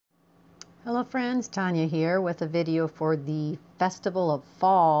Hello friends, Tanya here with a video for the Festival of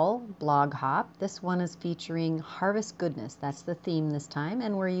Fall blog hop. This one is featuring Harvest Goodness. That's the theme this time,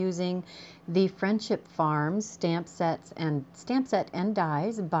 and we're using the Friendship Farms stamp set and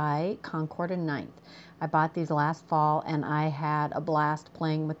dies by Concord and Ninth. I bought these last fall and I had a blast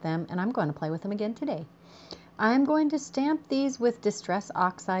playing with them, and I'm going to play with them again today. I'm going to stamp these with Distress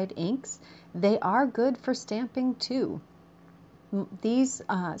Oxide inks. They are good for stamping too. These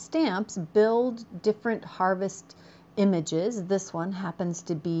stamps build different harvest images. This one happens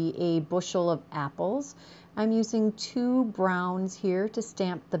to be a bushel of apples. I'm using 2 browns here to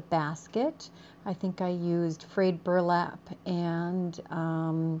stamp the basket. I think I used frayed burlap and,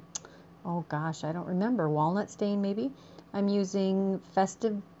 oh gosh, I don't remember, walnut stain maybe. I'm using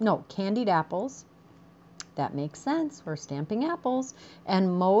candied apples. That makes sense, we're stamping apples.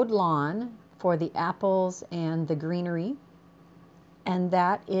 And mowed lawn for the apples and the greenery. And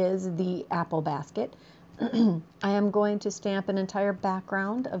that is the apple basket. I am going to stamp an entire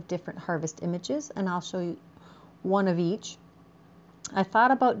background of different harvest images, and I'll show you one of each. I thought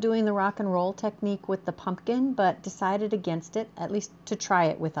about doing the rock and roll technique with the pumpkin, but decided against it, at least to try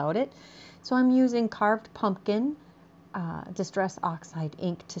it without it. So I'm using carved pumpkin, Distress Oxide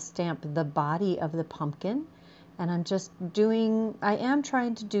ink to stamp the body of the pumpkin. And I am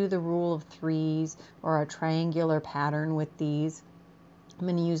trying to do the rule of 3s or a triangular pattern with these. I'm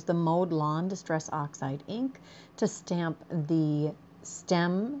going to use the mowed lawn Distress Oxide ink to stamp the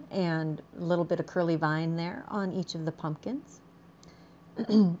stem and a little bit of curly vine there on each of the pumpkins.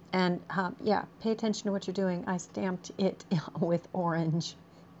 And yeah, pay attention to what you're doing. I stamped it with orange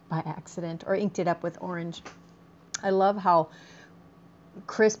by accident, or inked it up with orange. I love how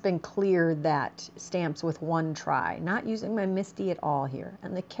crisp and clear that stamps with one try. Not using my MISTI at all here.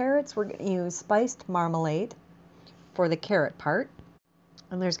 And the carrots, we're going to use spiced marmalade for the carrot part.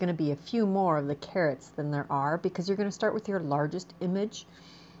 And there's going to be a few more of the carrots than there are, because you're going to start with your largest image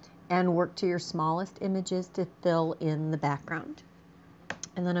and work to your smallest images to fill in the background.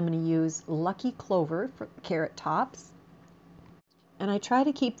 And then I'm going to use Lucky Clover for carrot tops. And I try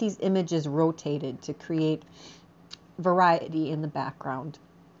to keep these images rotated to create variety in the background.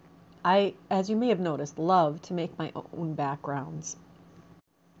 I, as you may have noticed, love to make my own backgrounds.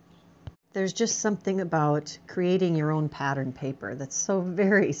 There's just something about creating your own pattern paper that's so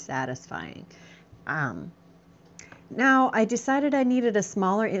very satisfying. Now I decided I needed a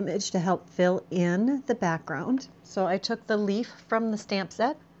smaller image to help fill in the background. So I took the leaf from the stamp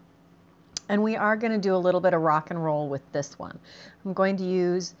set, and we are going to do a little bit of rock and roll with this one. I'm going to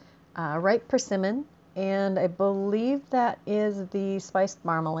use ripe persimmon, and I believe that is the spiced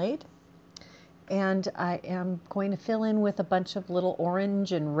marmalade. And I am going to fill in with a bunch of little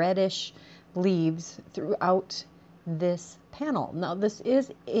orange and reddish leaves throughout this panel. Now this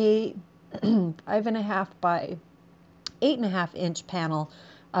is a 5.5 by 8.5 inch panel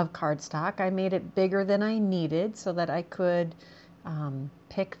of cardstock. I made it bigger than I needed so that I could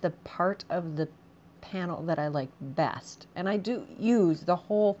pick the part of the panel that I like best. And I do use the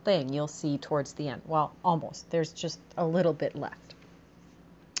whole thing, you'll see towards the end. Well, almost. There's just a little bit left.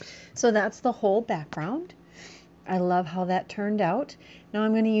 So that's the whole background. I love how that turned out. Now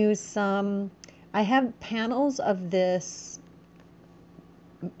I'm going to use I have panels of this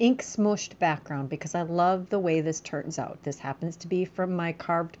ink smooshed background because I love the way this turns out. This happens to be from my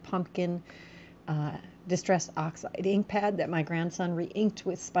carved pumpkin Distress Oxide ink pad that my grandson re-inked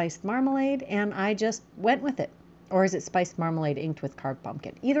with spiced marmalade, and I just went with it. Or is it spiced marmalade inked with carved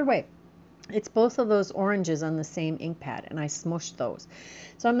pumpkin? Either way. It's both of those oranges on the same ink pad, and I smushed those.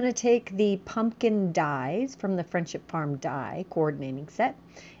 So I'm going to take the pumpkin dies from the Friendship Farm die coordinating set,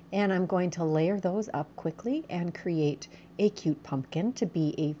 and I'm going to layer those up quickly and create a cute pumpkin to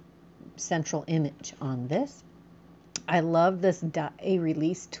be a central image on this. I love this die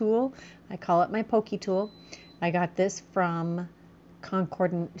release tool. I call it my pokey tool. I got this from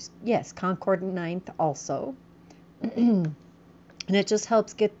Concord and Ninth also. And it just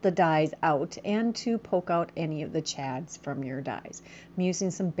helps get the dies out and to poke out any of the chads from your dies. I'm using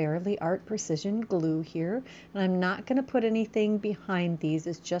some Bearly Art Precision glue here, and I'm not going to put anything behind these.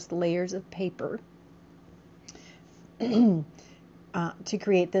 It's just layers of paper to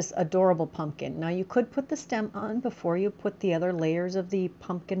create this adorable pumpkin. Now you could put the stem on before you put the other layers of the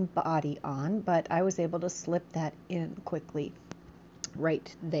pumpkin body on, but I was able to slip that in quickly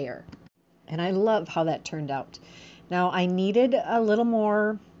right there. And I love how that turned out. Now I needed a little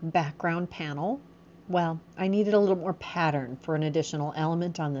more background panel. Well, I needed a little more pattern for an additional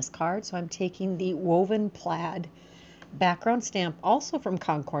element on this card, so I'm taking the woven plaid background stamp, also from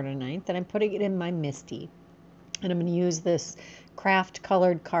Concord and Ninth, and I'm putting it in my MISTI. And I'm going to use this craft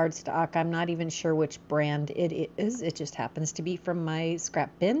colored cardstock. I'm not even sure which brand it is. It just happens to be from my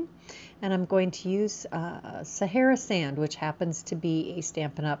scrap bin. And I'm going to use Sahara Sand, which happens to be a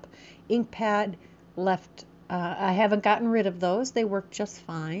Stampin' Up! Ink pad left. I haven't gotten rid of those. They work just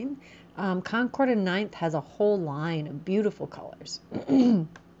fine. Concord and 9th has a whole line of beautiful colors.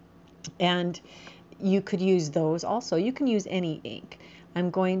 And you could use those also. You can use any ink. I'm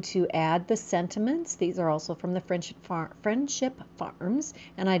going to add the sentiments. These are also from the Friendship Farms,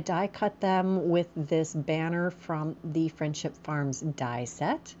 and I die cut them with this banner from the Friendship Farms die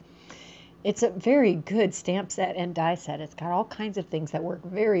set. It's a very good stamp set and die set. It's got all kinds of things that work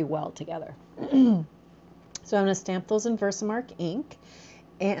very well together. So I'm going to stamp those in VersaMark ink,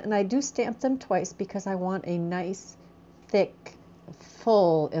 and I do stamp them twice because I want a nice, thick,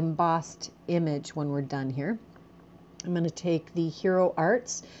 full embossed image when we're done here. I'm going to take the Hero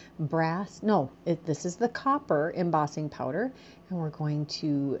Arts this is the copper embossing powder, and we're going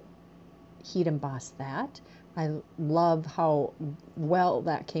to heat emboss that. I love how well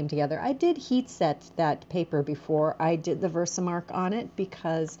that came together. I did heat set that paper before I did the VersaMark on it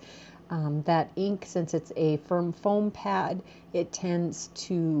because that ink, since it's a firm foam pad, it tends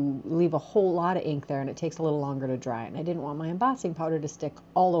to leave a whole lot of ink there and it takes a little longer to dry, and I didn't want my embossing powder to stick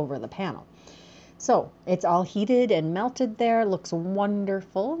all over the panel. So it's all heated and melted there. It looks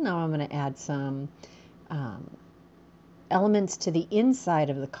wonderful. Now I'm going to add some elements to the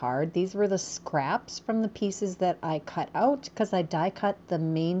inside of the card. These were the scraps from the pieces that I cut out because I die cut the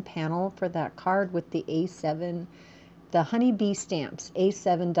main panel for that card with the A7, the honeybee stamps,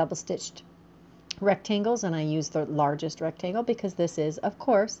 A7 double stitched rectangles, and I used the largest rectangle because this is, of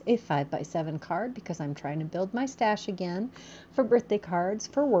course, a 5x7 card because I'm trying to build my stash again for birthday cards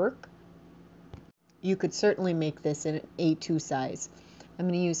for work. You could certainly make this in an A2 size. I'm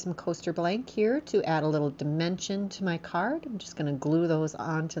going to use some coaster blank here to add a little dimension to my card. I'm just going to glue those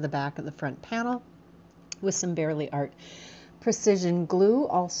onto the back of the front panel with some Bearly Art precision glue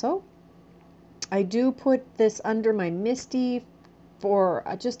also. I do put this under my MISTI for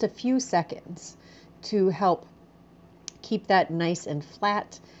just a few seconds to help keep that nice and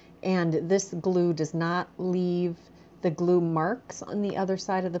flat, and this glue does not leave the glue marks on the other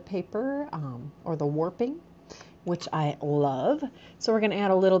side of the paper or the warping, which I love. So we're going to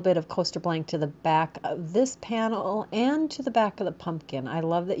add a little bit of coaster blank to the back of this panel and to the back of the pumpkin. I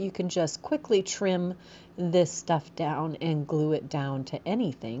love that you can just quickly trim this stuff down and glue it down to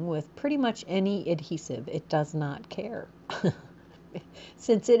anything with pretty much any adhesive. It does not care.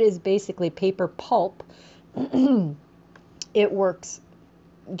 Since it is basically paper pulp, it works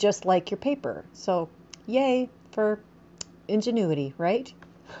just like your paper. So yay for ingenuity, right?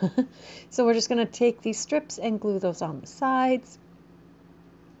 So we're just going to take these strips and glue those on the sides,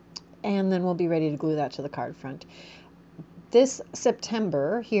 and then we'll be ready to glue that to the card front. This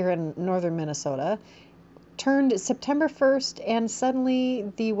September here in northern Minnesota turned September 1st, and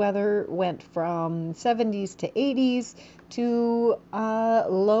suddenly the weather went from 70s to 80s to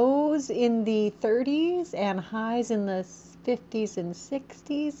lows in the 30s and highs in the 50s and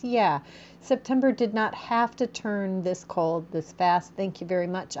 60s. Yeah, September did not have to turn this cold this fast. Thank you very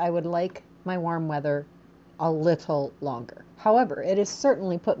much. I would like my warm weather a little longer. However, it has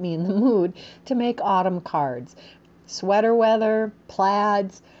certainly put me in the mood to make autumn cards. Sweater weather,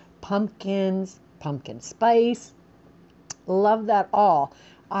 plaids, pumpkins, pumpkin spice. Love that all.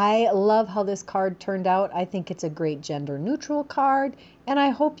 I love how this card turned out. I think it's a great gender neutral card, and I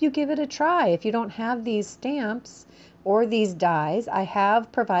hope you give it a try. If you don't have these stamps or these dies, I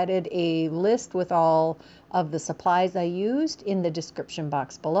have provided a list with all of the supplies I used in the description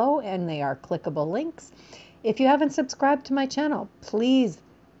box below, and they are clickable links. If you haven't subscribed to my channel, please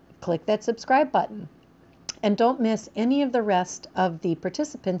click that subscribe button. And don't miss any of the rest of the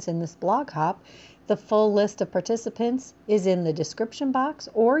participants in this blog hop. The full list of participants is in the description box,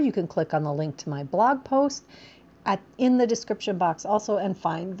 or you can click on the link to my blog post in the description box also and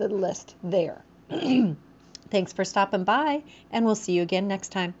find the list there. Thanks for stopping by, and we'll see you again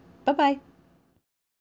next time. Bye-bye.